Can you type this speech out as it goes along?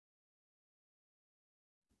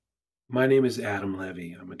My name is Adam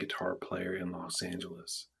Levy. I'm a guitar player in Los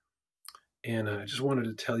Angeles. And I just wanted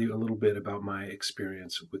to tell you a little bit about my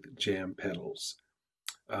experience with Jam Pedals,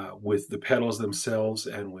 with the pedals themselves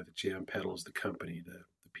and with Jam Pedals, the company, the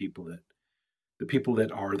people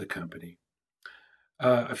that are the company.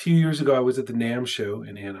 A few years ago, I was at the NAMM show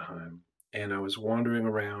in Anaheim, and I was wandering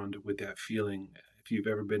around with that feeling. If you've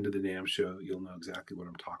ever been to the NAMM show, you'll know exactly what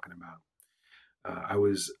I'm talking about. I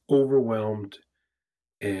was overwhelmed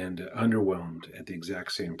and underwhelmed at the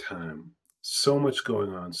exact same time. So much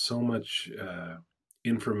going on, so much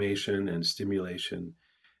information and stimulation,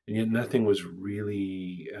 and yet nothing was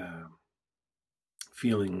really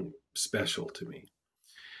feeling special to me.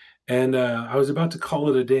 And I was about to call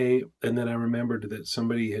it a day, and then I remembered that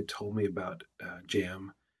somebody had told me about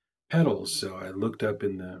jam pedals. So I looked up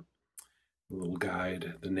in the little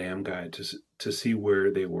guide, the NAMM guide, to see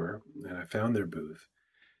where they were, and I found their booth.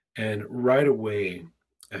 And right away,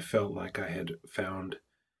 I felt like I had found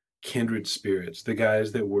kindred spirits. The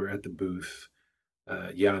guys that were at the booth,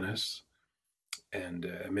 Giannis and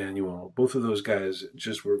Emmanuel, both of those guys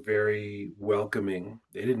just were very welcoming.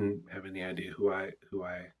 They didn't have any idea who I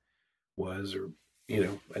was, or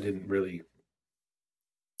I didn't really.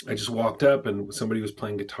 I just walked up and somebody was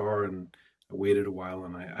playing guitar, and I waited a while,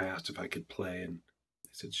 and I asked if I could play, and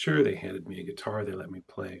they said sure. They handed me a guitar. They let me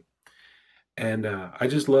play, and I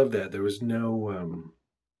just loved that. There was no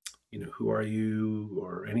who are you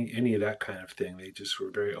or any of that kind of thing. They just were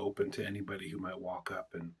very open to anybody who might walk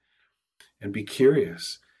up and be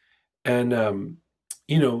curious. And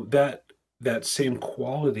that same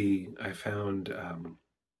quality I found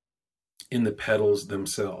in the pedals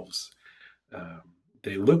themselves.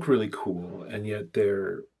 They look really cool, and yet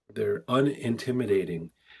they're unintimidating.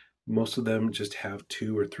 Most of them just have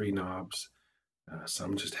two or three knobs.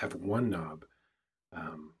 Some just have one knob.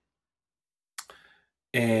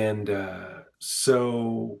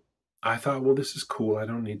 So I thought, well, this is cool. I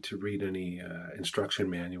don't need to read any instruction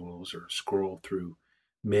manuals or scroll through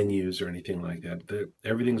menus or anything like that.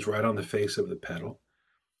 Everything's right on the face of the pedal.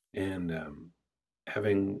 And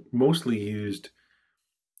having mostly used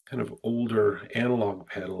kind of older analog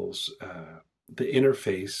pedals, the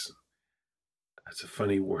interface, that's a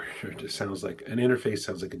funny word. It sounds like an interface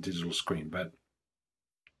sounds like a digital screen, but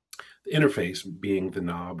the interface being the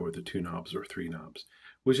knob or the two knobs or three knobs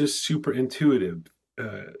was just super intuitive.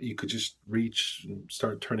 You could just reach and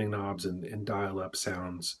start turning knobs and dial up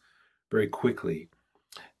sounds very quickly.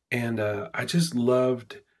 And I just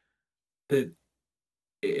loved that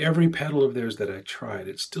every pedal of theirs that I tried,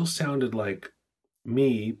 it still sounded like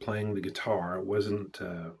me playing the guitar. Wasn't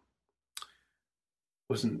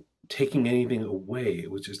taking anything away.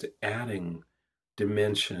 It was just adding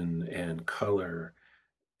dimension and color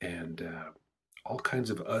and all kinds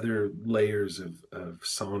of other layers of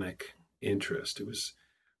sonic interest. It's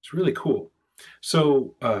really cool.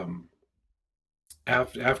 So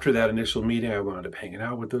after that initial meeting, I wound up hanging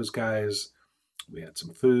out with those guys. We had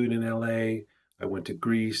some food in LA. I went to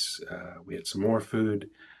Greece. We had some more food.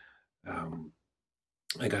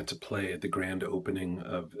 I got to play at the grand opening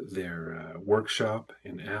of their workshop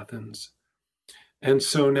in Athens. And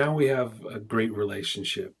so now we have a great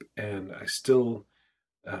relationship, and I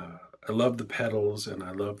love the pedals, and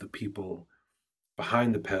I love the people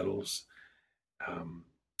behind the pedals.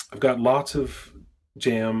 I've got lots of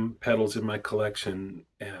jam pedals in my collection.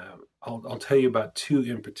 I'll tell you about two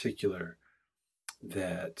in particular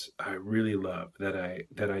that I really love, that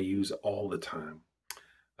I use all the time.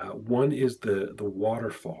 One is the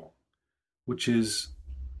waterfall, which it's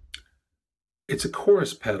a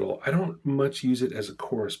chorus pedal. I don't much use it as a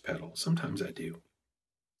chorus pedal. Sometimes I do,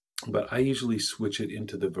 but I usually switch it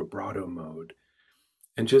into the vibrato mode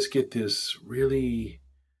and just get this really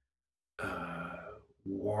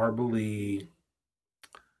warbly,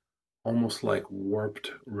 almost like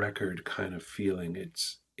warped record kind of feeling.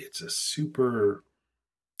 It's a super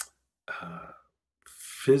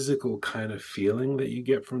physical kind of feeling that you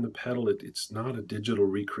get from the pedal. It's not a digital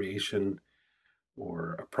recreation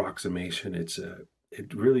or approximation.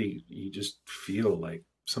 It really, you just feel like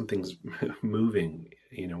something's moving.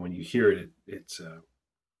 When you hear it, it's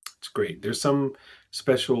great. There's some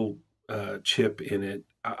special chip in it.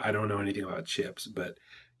 I don't know anything about chips, but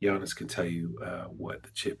Giannis can tell you what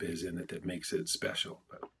the chip is in it that makes it special.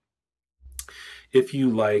 But if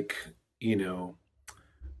you like,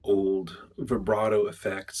 old vibrato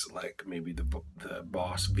effects, like maybe the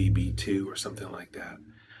Boss VB2 or something like that,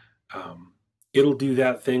 it'll do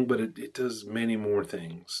that thing, but it does many more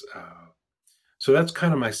things. So that's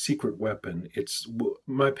kind of my secret weapon.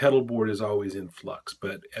 My pedal board is always in flux,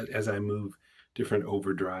 but as I move different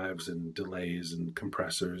overdrives and delays and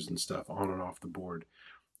compressors and stuff on and off the board.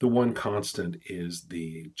 The one constant is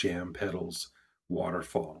the Jam Pedals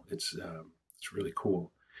waterfall. It's really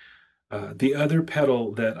cool. The other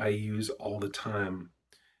pedal that I use all the time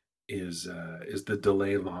is the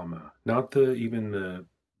Delay Llama, not the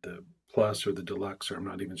Plus or the Deluxe, or I'm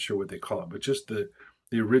not even sure what they call it, but just the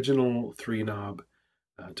original three knob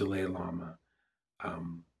Delay Llama.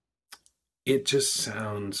 Um, it just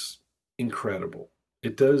sounds incredible.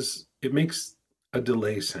 It does. It makes a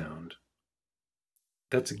delay sound.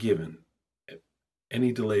 That's a given.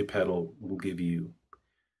 Any delay pedal will give you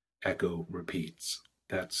echo repeats.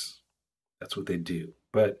 That's what they do.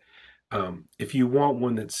 But if you want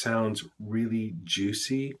one that sounds really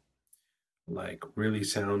juicy, like really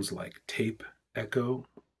sounds like tape echo,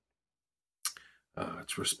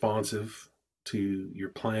 it's responsive to your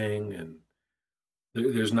playing, and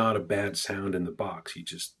there's not a bad sound in the box. You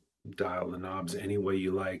just dial the knobs any way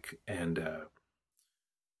you like, and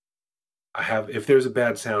if there's a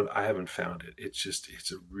bad sound, I haven't found it.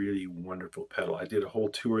 It's a really wonderful pedal. I did a whole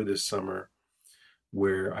tour this summer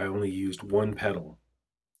where I only used one pedal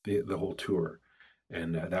the whole tour,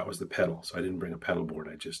 and that was the pedal. So I didn't bring a pedal board.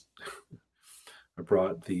 I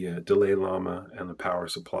brought the Delay Llama and the power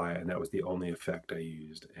supply, and that was the only effect I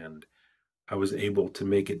used. And I was able to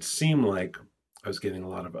make it seem like I was getting a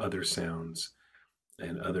lot of other sounds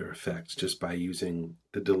and other effects just by using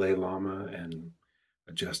the Delay Llama and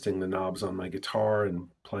adjusting the knobs on my guitar and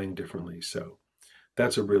playing differently. So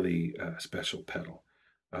that's a really special pedal.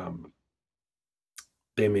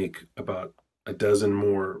 They make about a dozen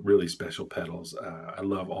more really special pedals. I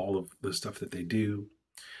love all of the stuff that they do.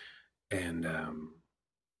 And I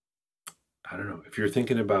don't know, if you're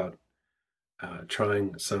thinking about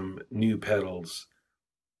trying some new pedals,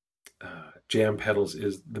 Jam Pedals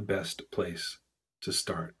is the best place to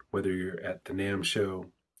start, whether you're at the NAMM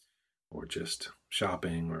show or just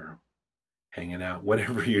shopping or hanging out,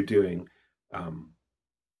 whatever you're doing.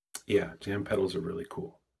 Yeah, Jam Pedals are really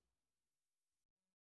cool.